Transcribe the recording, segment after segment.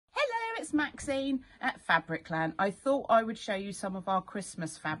is Maxine at Fabricland. I thought I would show you some of our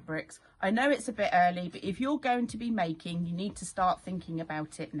Christmas fabrics. I know it's a bit early, but if you're going to be making, you need to start thinking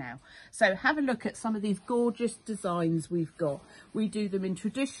about it now. So have a look at some of these gorgeous designs we've got. We do them in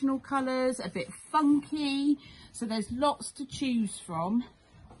traditional colours, a bit funky, so there's lots to choose from.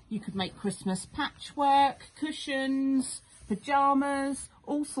 You could make Christmas patchwork, cushions, pyjamas,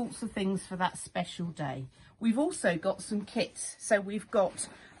 all sorts of things for that special day. We've also got some kits. So we've got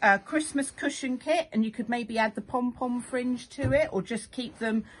a Christmas cushion kit, and you could maybe add the pom-pom fringe to it or just keep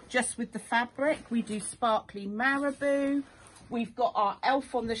them just with the fabric. We do sparkly marabou. We've got our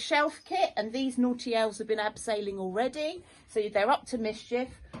elf on the shelf kit, and these naughty elves have been abseiling already, so they're up to mischief.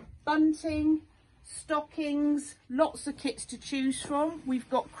 Bunting, stockings, lots of kits to choose from. We've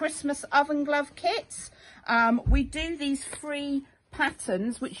got Christmas oven glove kits. We do these free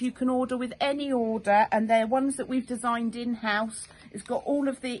patterns which you can order with any order, and they're ones that we've designed in-house. It's got all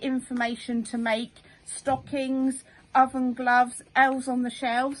of the information to make stockings, oven gloves, elves on the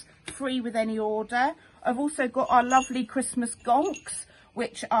shelves, free with any order. I've also got our lovely Christmas gonks,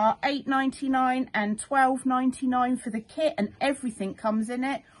 which are £8.99 and £12.99 for the kit, and everything comes in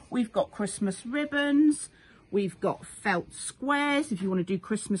it. We've got Christmas ribbons. We've got felt squares if you want to do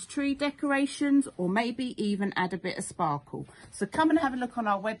Christmas tree decorations, or maybe even add a bit of sparkle. So come and have a look on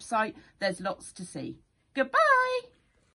our website. There's lots to see. Goodbye.